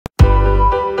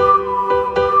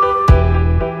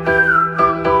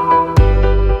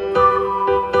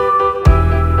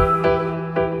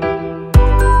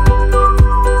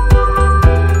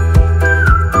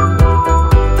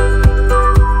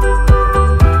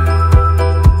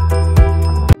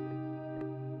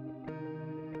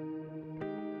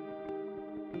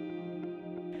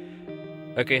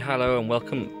Okay, hello and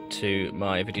welcome to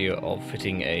my video of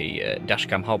fitting a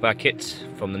dashcam Hardwire kit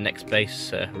from the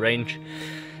Nextbase range.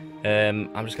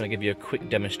 I'm just going to give you a quick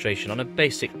demonstration on a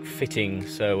basic fitting,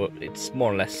 so it's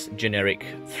more or less generic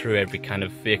through every kind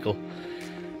of vehicle.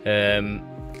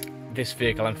 This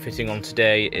vehicle I'm fitting on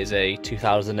today is a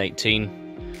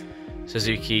 2018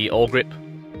 Suzuki All Grip,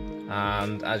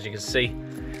 and as you can see,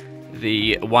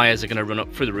 the wires are going to run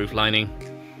up through the roof lining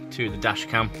to the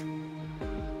dashcam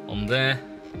on there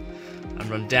and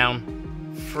run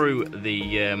down through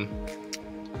the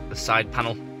side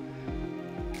panel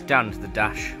down into the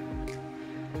dash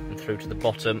and through to the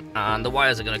bottom, and the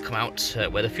wires are going to come out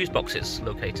where the fuse box is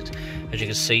located. As you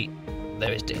can see,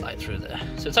 there is daylight through there,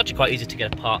 so it's actually quite easy to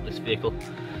get apart this vehicle.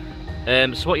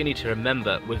 So what you need to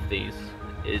remember with these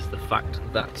is the fact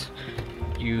that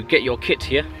you get your kit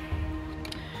here,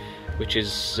 which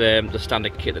is the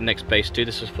standard kit that Nextbase do.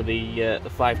 This is for the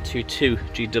 522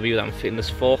 GW that I'm fitting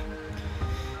this for,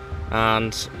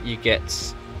 and you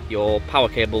get your power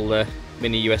cable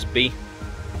mini USB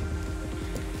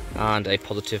and a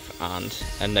positive and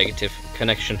a negative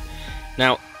connection.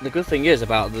 Now the good thing is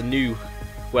about the new,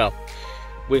 well,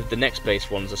 with the Nextbase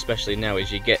ones especially now,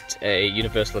 is you get a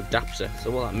universal adapter.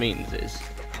 So what that means is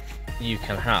you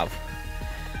can have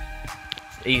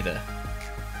either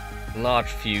large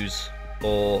fuse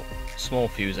or small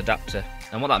fuse adapter.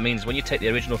 And what that means, when you take the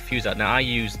original fuse out, now I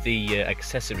use the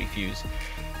accessory fuse,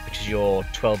 which is your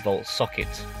 12-volt socket.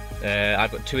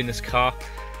 I've got two in this car,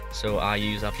 so I've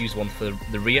used one for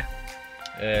the rear,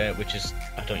 which is,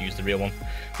 I don't use the rear one,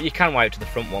 but you can wire it to the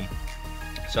front one.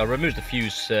 So I removed the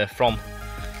fuse from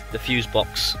the fuse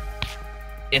box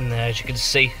in there. As you can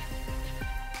see,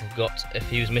 we've got a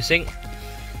fuse missing,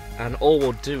 and all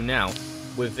we'll do now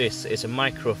with this is a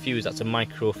micro fuse. That's a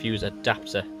micro fuse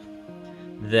adapter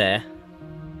there.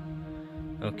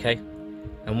 Okay,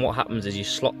 and what happens is you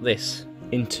slot this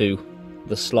into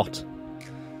the slot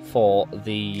for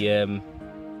the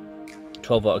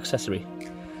 12-volt accessory,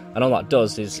 and all that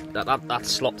does is that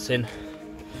slots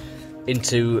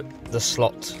into the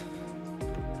slot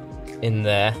in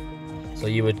there. So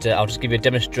you would, I'll just give you a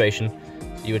demonstration.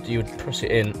 You would press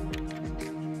it in,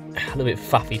 a little bit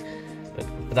faffy,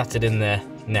 but that's it in there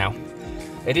now.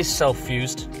 It is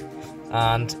self-fused,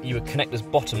 and you would connect this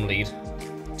bottom lead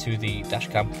to the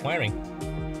dashcam wiring.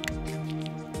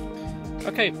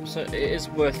 Okay, so it is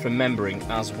worth remembering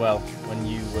as well, when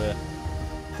you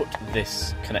put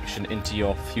this connection into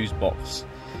your fuse box,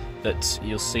 that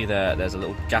you'll see there's a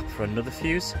little gap for another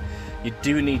fuse. You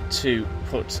do need to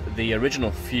put the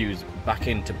original fuse back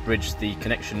in to bridge the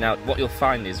connection. Now what you'll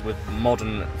find is with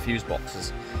modern fuse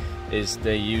boxes is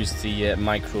they use the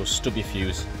micro stubby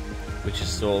fuse, which is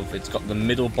sort of, it's got the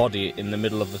middle body in the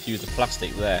middle of the fuse of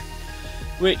plastic there,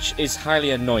 which is highly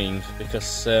annoying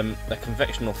because the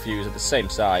conventional fuse at the same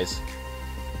size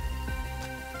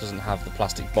doesn't have the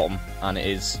plastic bottom, and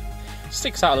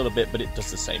sticks out a little bit, but it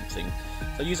does the same thing.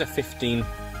 So use a 15,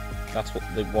 that's what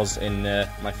it was in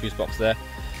my fuse box there,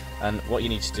 and what you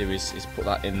need to do is put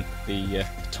that in the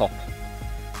top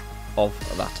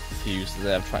of that fuse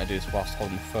there. I'm trying to do this whilst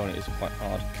holding the phone, it is quite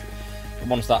hard. But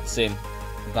once that's in,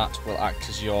 that will act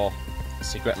as your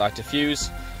cigarette lighter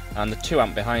fuse, and the 2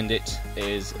 amp behind it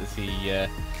is the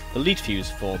lead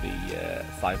fuse for the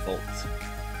 5-volt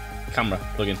camera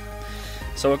plug-in.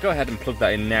 So we'll go ahead and plug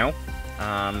that in now,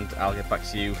 and I'll get back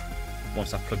to you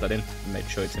once I've plugged that in and made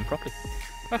sure it's in properly.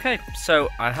 Okay, so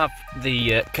I have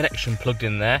the connection plugged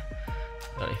in there.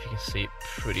 I don't know if you can see it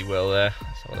pretty well there.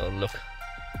 Let's have a little look.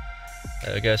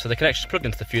 There we go. So the connection's plugged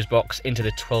into the fuse box, into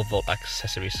the 12-volt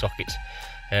accessory socket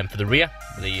for the rear.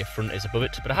 The front is above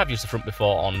it, but I have used the front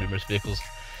before on numerous vehicles.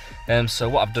 So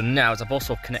what I've done now is I've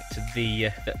also connected the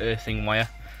earthing wire.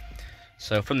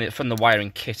 So from the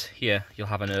wiring kit here, you'll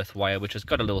have an earth wire which has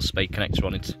got a little spade connector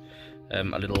on it, a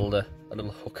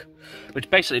little hook, which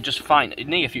basically just fine.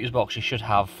 Near your fuse box you should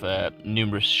have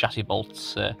numerous chassis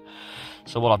bolts.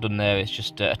 So what I've done there is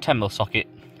just a 10mm socket,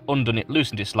 undone it,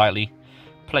 loosened it slightly,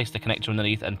 placed the connector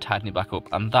underneath and tighten it back up,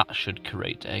 and that should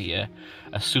create a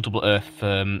suitable earth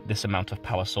for this amount of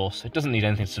power source. It doesn't need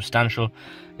anything substantial,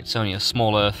 it's only a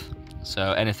small earth,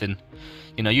 so anything,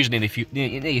 you know, usually near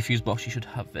your fuse box you should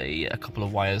have a couple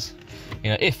of wires.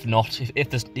 You know, if not,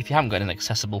 if you haven't got an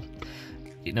accessible,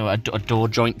 you know, a door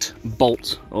joint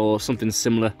bolt or something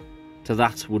similar to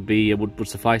that would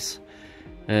suffice.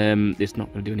 It's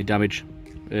not going to do any damage.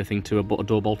 Earthing to a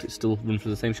door bolt, it still runs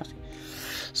through the same chassis.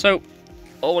 So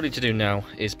all we need to do now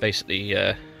is basically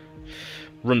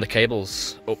run the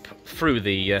cables up through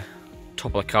the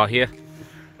top of the car here,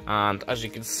 and as you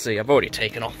can see, I've already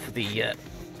taken off the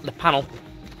panel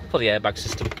for the airbag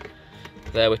system.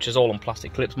 there, which is all on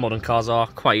plastic clips. Modern cars are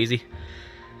quite easy.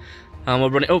 And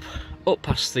we'll run it up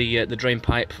past the drain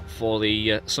pipe for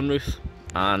the sunroof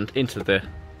and into the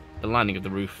lining of the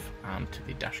roof and to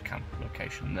the dash cam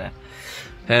location there.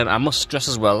 I must stress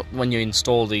as well, when you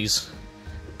install these,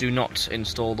 do not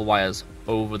install the wires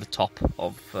over the top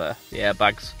of the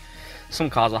airbags. Some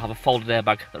cars will have a folded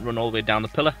airbag that run all the way down the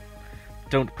pillar.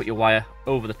 Don't put your wire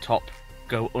over the top,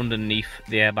 go underneath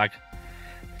the airbag,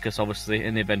 because obviously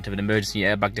in the event of an emergency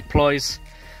your airbag deploys,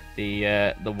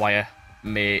 the wire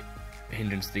may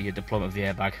hindrance the deployment of the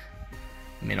airbag,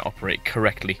 may not operate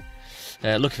correctly.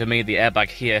 Lucky for me, the airbag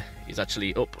here is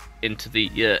actually up into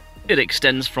the, it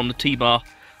extends from the T-bar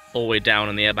all the way down,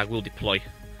 and the airbag will deploy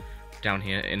down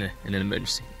here in an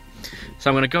emergency. So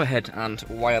I'm going to go ahead and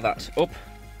wire that up.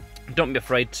 Don't be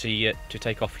afraid to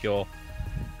take off your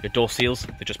door seals,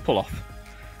 they just pull off.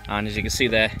 And as you can see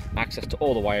there, access to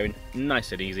all the wiring,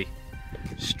 nice and easy.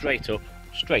 Straight up,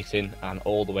 straight in, and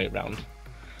all the way around.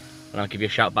 And I'll give you a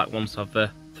shout back once I've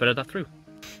threaded that through.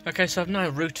 Okay, so I've now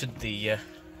routed the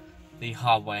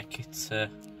Hardwire kit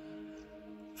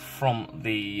from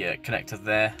the connector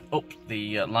there up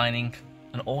the lining,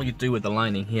 and all you do with the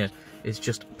lining here is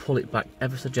just pull it back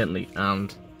ever so gently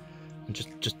and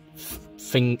just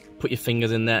put your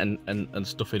fingers in there and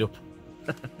stuff it up.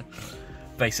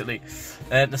 Basically,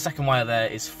 the second wire there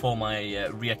is for my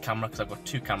rear camera, because I've got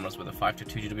two cameras with a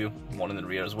 522GW, one in the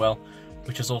rear as well,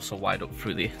 which is also wired up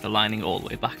through the lining all the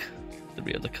way back the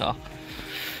rear of the car.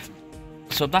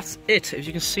 So that's it. As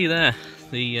you can see there,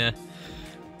 the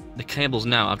cables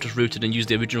now I've just routed and used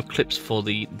the original clips for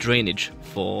the drainage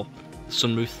for the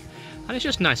sunroof, and it's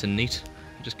just nice and neat.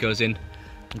 It just goes in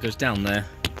and goes down there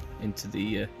into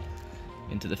the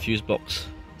fuse box.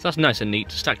 So that's nice and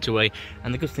neat, stacked away.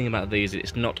 And the good thing about these is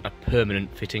it's not a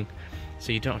permanent fitting,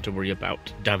 so you don't have to worry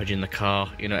about damaging the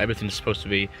car. You know, everything's supposed to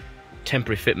be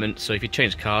temporary fitment, so if you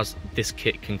change cars, this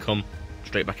kit can come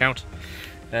straight back out.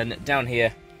 And down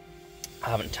here, I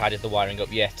haven't tidied the wiring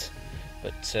up yet,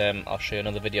 but I'll show you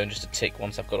another video in just a tick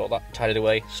once I've got all that tidied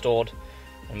away, stored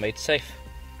and made safe.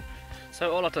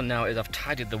 So all I've done now is I've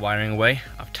tidied the wiring away.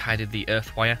 I've tidied the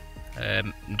earth wire,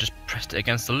 and just pressed it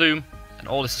against the loom, and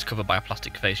all this is covered by a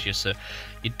plastic fascia, so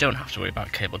you don't have to worry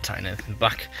about cable tying anything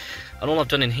back. And all I've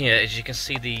done in here is, you can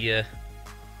see the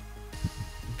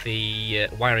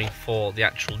wiring for the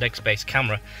actual Nextbase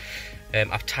camera.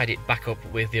 I've tied it back up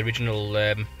with the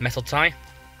original metal tie,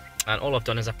 and all I've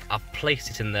done is I've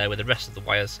placed it in there with the rest of the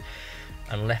wires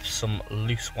and left some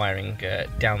loose wiring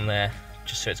down there,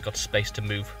 just so it's got space to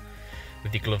move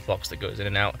with the glove box that goes in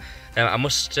and out. I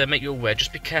must make you aware,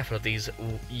 just be careful of these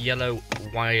yellow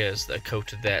wires that are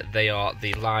coated there. They are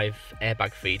the live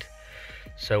airbag feed,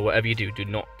 so whatever you do, do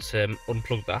not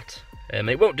unplug that.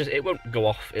 It won't go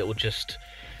off. It will just,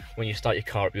 when you start your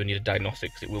car up, you'll need a diagnostic,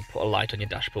 because it will put a light on your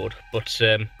dashboard. But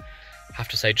I have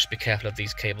to say, just be careful of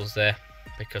these cables there,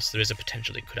 because there is a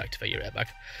potential it could activate your airbag.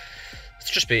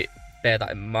 So just bear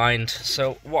that in mind.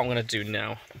 So what I'm going to do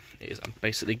now is I'm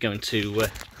basically going to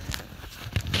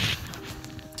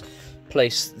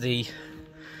place the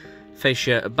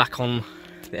fascia back on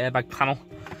the airbag panel,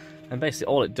 and basically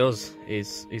all it does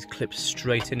is clip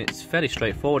straight in. It's fairly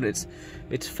straightforward.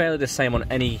 It's fairly the same on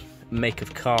any make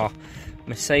of car.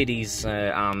 Mercedes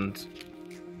and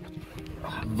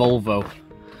Volvo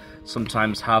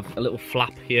sometimes have a little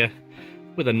flap here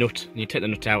with a nut, and you take the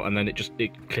nut out and then it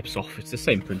clips off. It's the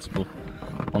same principle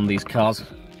on these cars.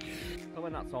 So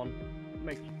when that's on,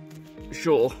 make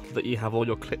sure that you have all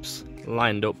your clips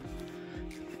lined up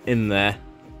in there,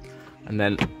 and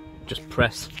then just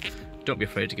press. Don't be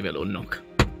afraid to give it a little knock.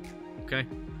 Okay,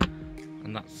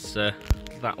 and that's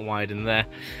that wide in there,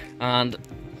 and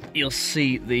you'll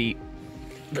see the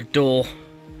door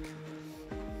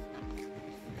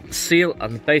seal,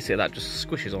 and basically that just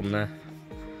squishes on there,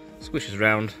 squishes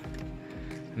round,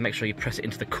 and make sure you press it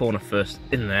into the corner first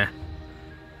in there,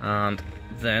 and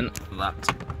then that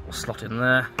will slot in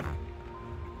there,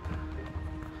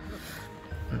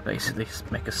 and basically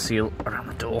make a seal around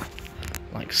the door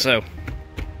like so.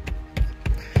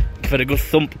 Give it a good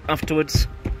thump afterwards,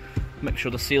 make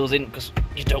sure the seal's in, because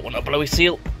you don't want a blowy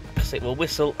seal, because it will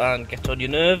whistle and get on your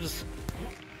nerves.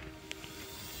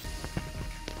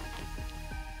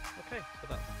 Okay, so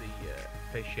that's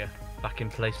the fascia back in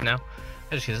place now.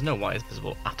 As you see, there's no wires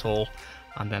visible at all,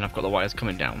 and then I've got the wires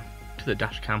coming down to the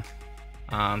dash cam,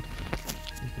 and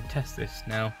you can test this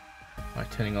now by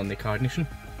turning on the car ignition.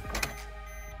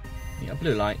 You got a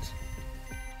blue light,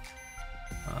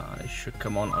 it should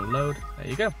come on and load. There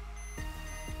you go.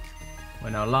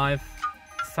 We're now live.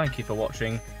 Thank you for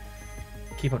watching.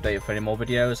 Keep updated for any more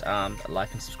videos, and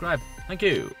like and subscribe. Thank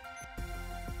you.